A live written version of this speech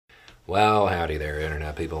Well, howdy there,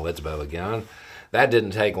 Internet people. It's Bo again. That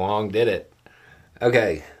didn't take long, did it?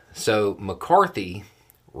 Okay, so McCarthy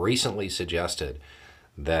recently suggested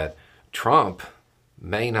that Trump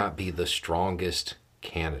may not be the strongest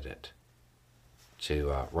candidate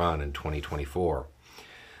to run in 2024.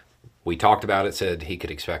 We talked about it, said he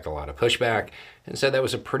could expect a lot of pushback, and said that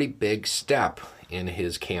was a pretty big step in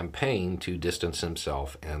his campaign to distance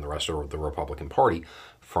himself and the rest of the Republican Party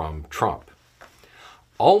from Trump.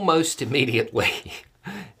 Almost immediately,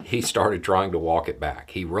 he started trying to walk it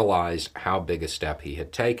back. He realized how big a step he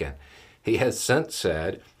had taken. He has since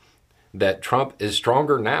said that Trump is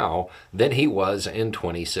stronger now than he was in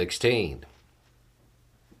 2016.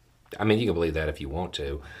 I mean, you can believe that if you want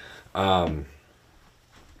to.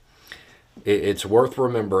 It's worth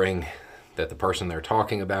remembering that the person they're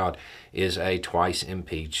talking about is a twice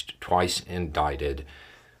impeached, twice indicted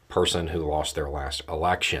person who lost their last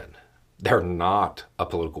election. They're not a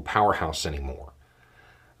political powerhouse anymore.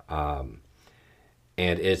 And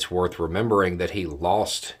it's worth remembering that he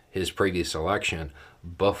lost his previous election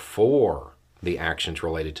before the actions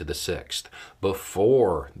related to the 6th,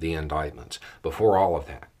 before the indictments, before all of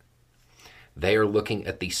that. They are looking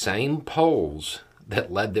at the same polls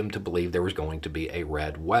that led them to believe there was going to be a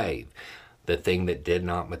red wave, the thing that did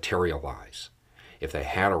not materialize. If they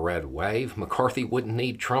had a red wave, McCarthy wouldn't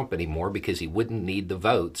need Trump anymore because he wouldn't need the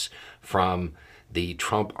votes from the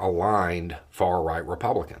Trump-aligned far-right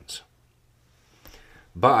Republicans.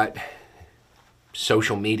 But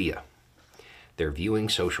social media, they're viewing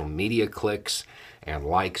social media clicks and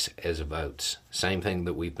likes as votes. Same thing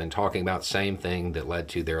that we've been talking about, same thing that led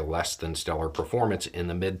to their less than stellar performance in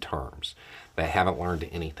the midterms. They haven't learned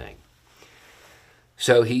anything.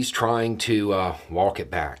 So he's trying to walk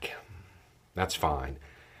it back. That's fine.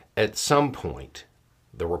 At some point,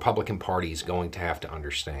 the Republican Party is going to have to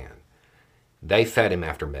understand. They fed him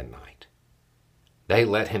after midnight. They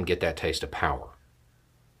let him get that taste of power.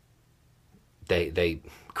 They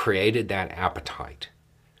created that appetite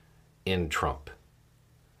in Trump.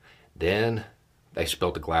 Then they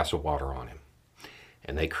spilled a glass of water on him.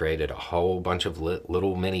 And they created a whole bunch of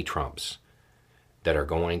little mini Trumps that are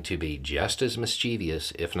going to be just as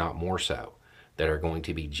mischievous, if not more so, that are going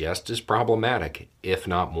to be just as problematic, if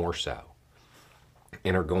not more so,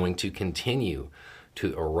 and are going to continue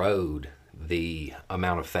to erode the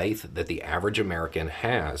amount of faith that the average American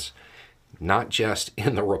has, not just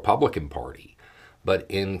in the Republican Party, but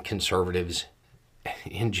in conservatives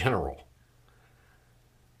in general.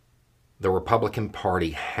 The Republican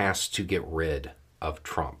Party has to get rid of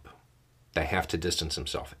Trump. They have to distance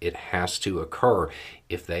themselves. It has to occur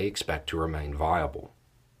if they expect to remain viable.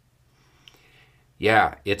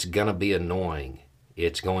 Yeah, it's going to be annoying.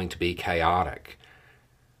 It's going to be chaotic.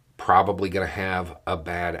 Probably going to have a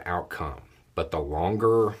bad outcome. But the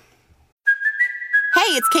longer...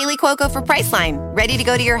 Hey, it's Kaylee Cuoco for Priceline. Ready to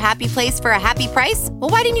go to your happy place for a happy price? Well,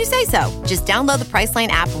 why didn't you say so? Just download the Priceline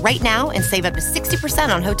app right now and save up to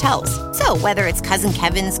 60% on hotels. So whether it's Cousin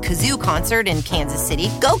Kevin's Kazoo Concert in Kansas City,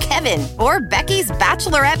 go Kevin, or Becky's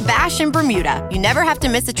Bachelorette Bash in Bermuda, you never have to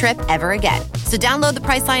miss a trip ever again. So download the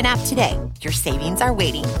Priceline app today. Your savings are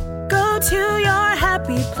waiting. Go to your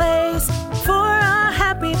happy place for a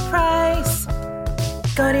happy price.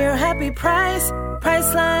 Go to your happy price,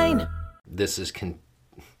 Priceline. This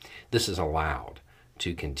is allowed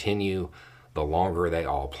to continue. The longer they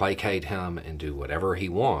all placate him and do whatever he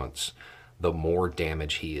wants, the more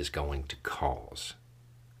damage he is going to cause.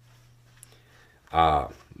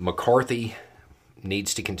 McCarthy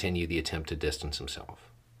needs to continue the attempt to distance himself.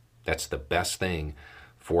 That's the best thing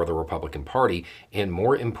for the Republican Party, and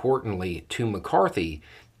more importantly to McCarthy,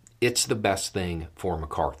 it's the best thing for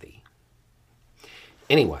McCarthy.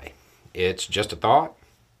 Anyway, it's just a thought.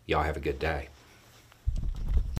 Y'all have a good day.